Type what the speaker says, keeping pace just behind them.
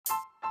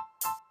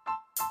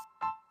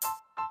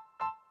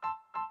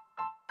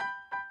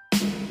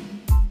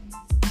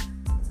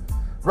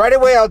Right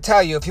away, I'll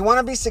tell you, if you want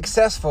to be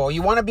successful,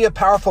 you want to be a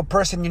powerful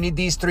person, you need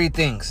these three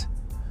things.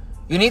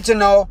 You need to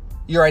know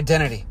your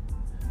identity.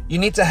 You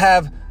need to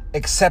have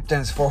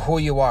acceptance for who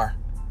you are.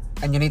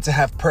 And you need to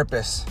have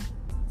purpose.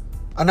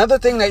 Another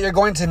thing that you're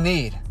going to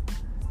need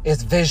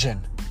is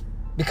vision.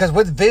 Because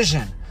with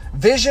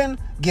vision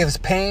gives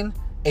pain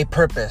a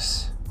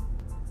purpose.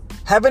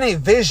 Having a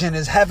vision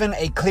is having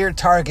a clear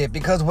target,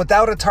 because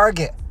without a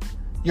target,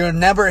 you'll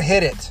never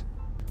hit it.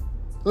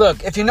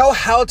 Look, if you know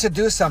how to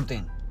do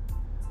something,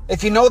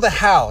 if you know the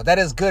how, that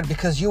is good,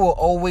 because you will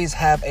always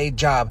have a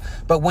job.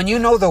 But when you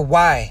know the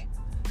why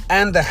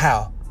and the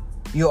how,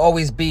 you'll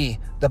always be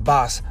the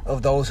boss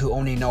of those who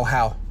only know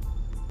how.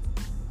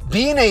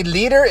 Being a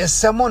leader is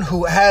someone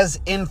who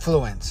has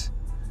influence.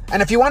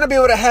 And if you want to be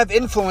able to have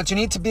influence, you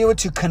need to be able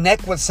to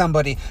connect with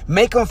somebody,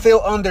 make them feel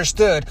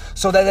understood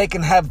so that they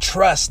can have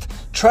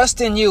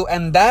trust in you.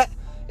 And that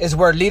is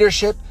where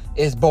leadership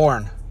is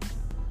born.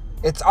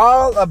 It's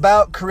all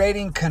about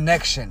creating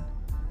connection.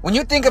 When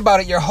you think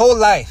about it, your whole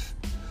life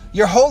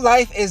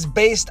is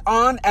based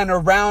on and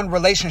around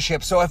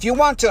relationships. So if you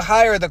want to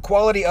hire the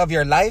quality of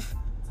your life,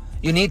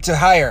 you need to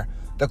hire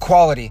the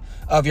quality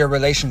of your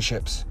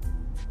relationships.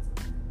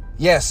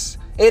 Yes,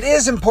 it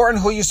is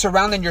important who you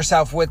surround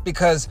yourself with,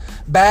 because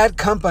bad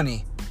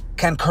company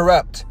can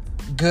corrupt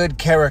good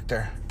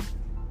character.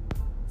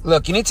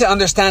 Look, you need to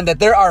understand that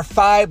there are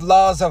 5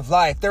 laws of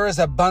life. There is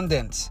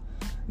abundance.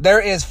 There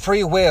is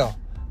free will.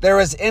 There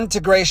is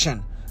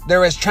integration.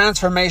 There is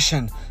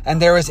transformation,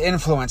 and there is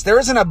influence. There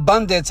is an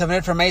abundance of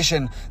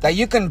information that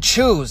you can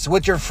choose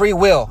with your free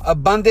will.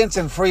 Abundance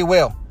and free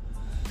will.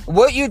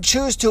 What you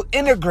choose to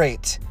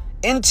integrate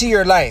into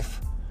your life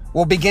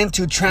will begin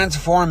to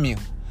transform you.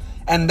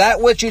 And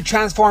that which you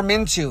transform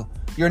into,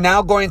 you're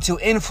now going to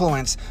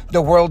influence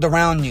the world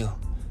around you.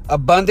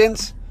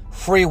 Abundance,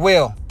 free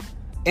will,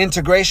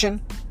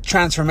 integration,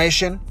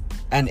 transformation,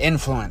 and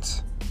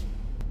influence.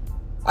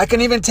 I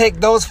can even take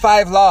those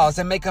 5 laws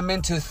and make them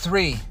into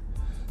 3.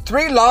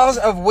 3 laws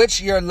of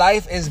which your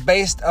life is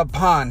based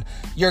upon.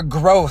 Your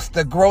growth,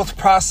 the growth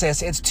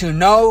process. It's to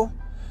know,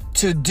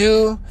 to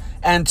do,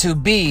 and to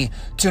be.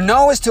 To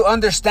know is to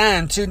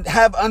understand, to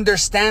have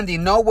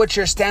understanding, know what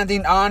you're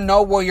standing on,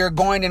 know where you're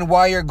going and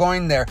why you're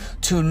going there.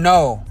 To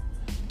know,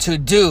 to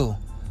do.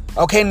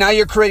 Okay, now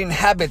you're creating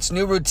habits,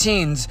 new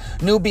routines,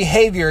 new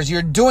behaviors.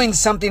 You're doing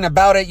something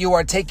about it. You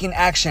are taking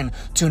action.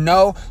 To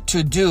know,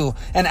 to do.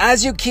 And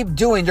as you keep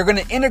doing, you're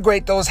going to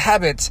integrate those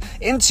habits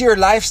into your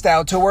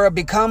lifestyle to where it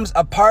becomes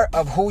a part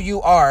of who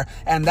you are.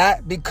 And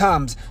that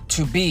becomes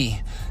to be.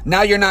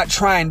 Now you're not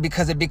trying,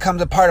 because it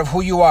becomes a part of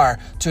who you are.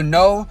 To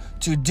know,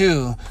 to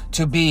do,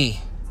 to be.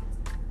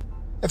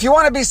 If you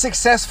want to be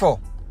successful,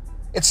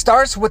 it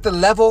starts with the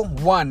level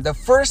 1, the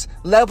first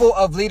level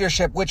of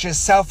leadership, which is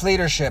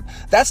self-leadership.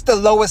 That's the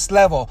lowest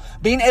level.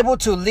 Being able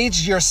to lead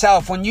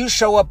yourself when you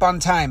show up on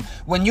time,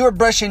 when you're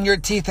brushing your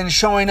teeth and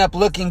showing up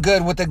looking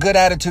good with a good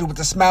attitude, with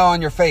a smile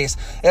on your face.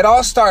 It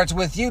all starts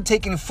with you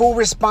taking full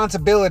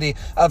responsibility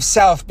of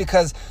self,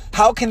 because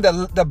how can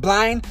the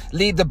blind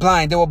lead the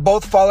blind? They will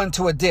both fall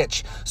into a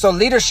ditch. So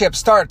leadership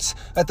starts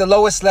at the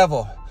lowest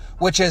level,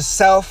 which is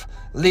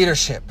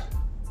self-leadership.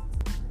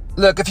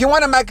 Look, if you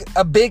want to make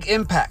a big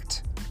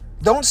impact,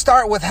 don't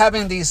start with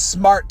having these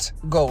SMART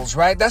goals,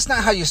 right? That's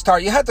not how you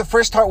start. You have to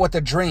first start with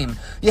a dream.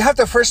 You have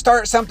to first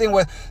start something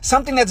with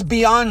something that's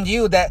beyond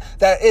you, that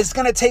is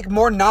going to take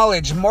more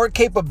knowledge, more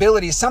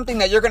capability, something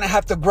that you're going to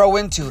have to grow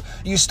into.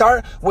 You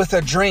start with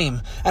a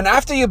dream. And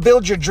after you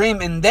build your dream,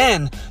 and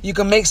then you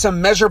can make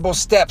some measurable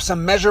steps,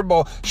 some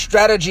measurable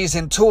strategies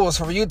and tools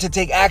for you to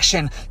take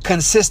action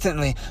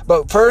consistently.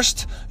 But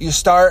first, you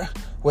start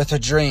with a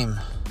dream.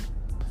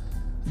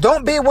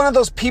 Don't be one of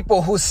those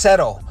people who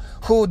settle,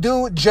 who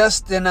do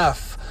just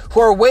enough, who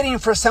are waiting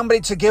for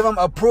somebody to give them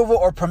approval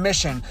or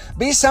permission.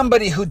 Be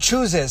somebody who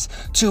chooses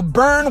to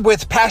burn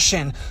with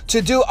passion, to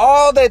do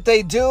all that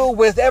they do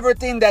with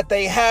everything that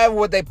they have,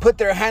 what they put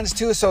their hands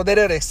to, so that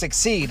it'll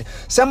succeed.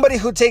 Somebody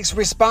who takes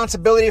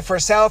responsibility for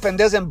self and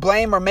doesn't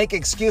blame or make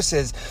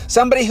excuses.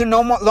 Somebody who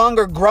no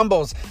longer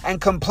grumbles and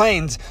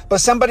complains,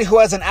 but somebody who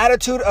has an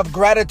attitude of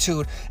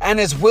gratitude and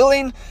is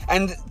willing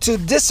and to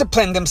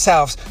discipline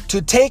themselves,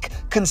 to take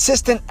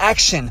consistent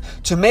action,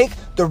 to make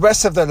the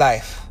rest of their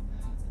life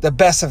the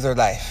best of their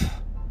life.